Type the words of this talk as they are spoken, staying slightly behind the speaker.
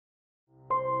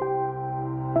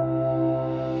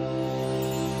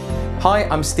Hi,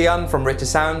 I'm Stian from Richer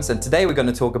Sounds, and today we're going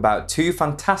to talk about two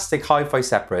fantastic hi-fi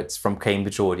separates from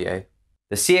Cambridge Audio.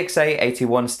 The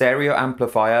CXA81 stereo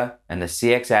amplifier and the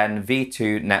CXN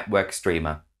V2 network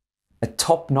streamer. A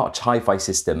top-notch hi-fi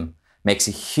system makes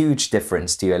a huge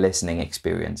difference to your listening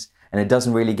experience, and it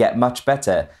doesn't really get much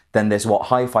better than this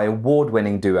hi-fi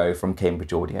award-winning duo from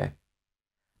Cambridge Audio.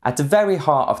 At the very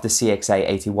heart of the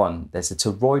CXA81, there's a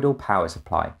toroidal power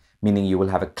supply, meaning you will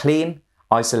have a clean,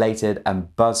 isolated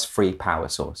and buzz-free power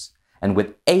source. And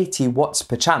with 80 watts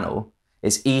per channel,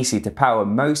 it's easy to power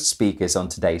most speakers on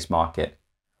today's market.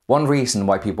 One reason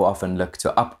why people often look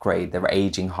to upgrade their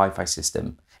aging hi-fi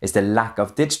system is the lack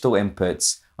of digital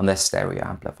inputs on their stereo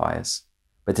amplifiers.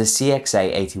 But the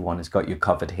CXA81 has got you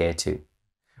covered here too.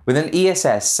 With an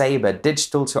ESS Sabre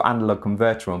digital to analog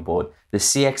converter on board, the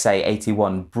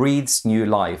CXA81 breathes new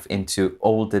life into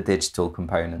older digital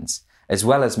components, as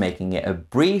well as making it a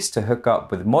breeze to hook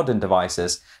up with modern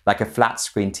devices like a flat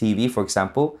screen TV, for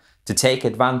example, to take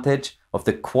advantage of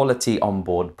the quality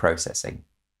onboard processing.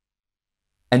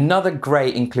 Another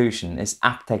great inclusion is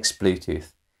aptX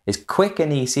Bluetooth. It's quick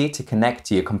and easy to connect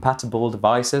to your compatible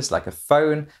devices like a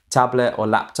phone, tablet or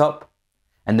laptop,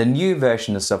 and the new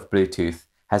versions of Bluetooth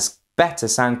has better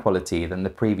sound quality than the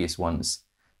previous ones.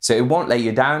 So it won't let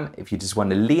you down if you just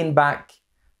want to lean back,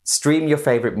 stream your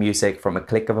favorite music from a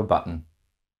click of a button.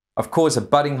 Of course, a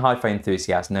budding hi-fi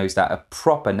enthusiast knows that a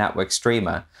proper network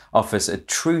streamer offers a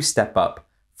true step up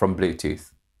from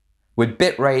Bluetooth. With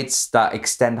bit rates that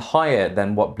extend higher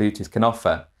than what Bluetooth can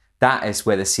offer, that is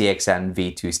where the CXN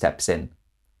V2 steps in.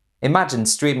 Imagine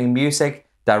streaming music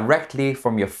directly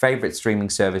from your favorite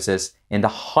streaming services in the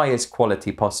highest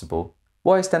quality possible.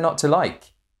 What is there not to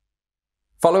like?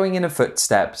 Following in the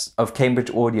footsteps of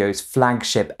Cambridge Audio's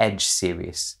flagship Edge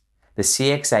series, the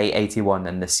CXA81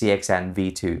 and the CXN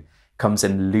V2 comes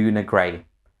in lunar grey,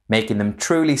 making them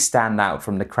truly stand out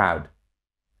from the crowd.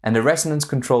 And the resonance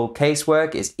control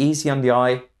casework is easy on the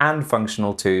eye and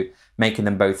functional too, making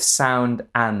them both sound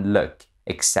and look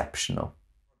exceptional.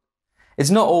 It's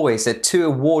not always that two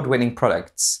award-winning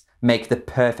products make the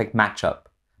perfect matchup,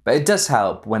 but it does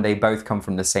help when they both come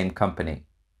from the same company.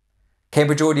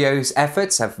 Cambridge Audio's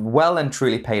efforts have well and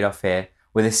truly paid off here,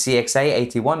 with the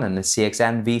CXA81 and the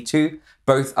CXN V2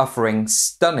 both offering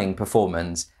stunning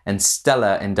performance and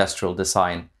stellar industrial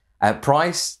design at a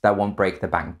price that won't break the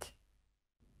bank.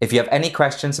 If you have any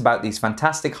questions about these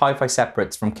fantastic hi-fi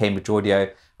separates from Cambridge Audio,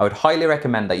 I would highly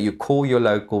recommend that you call your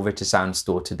local Richer Sounds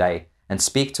store today and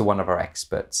speak to one of our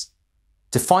experts.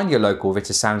 To find your local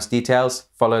Richer Sounds details,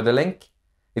 follow the link.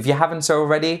 If you haven't so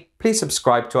already, please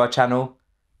subscribe to our channel,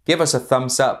 give us a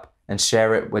thumbs up and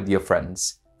share it with your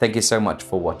friends. Thank you so much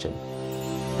for watching.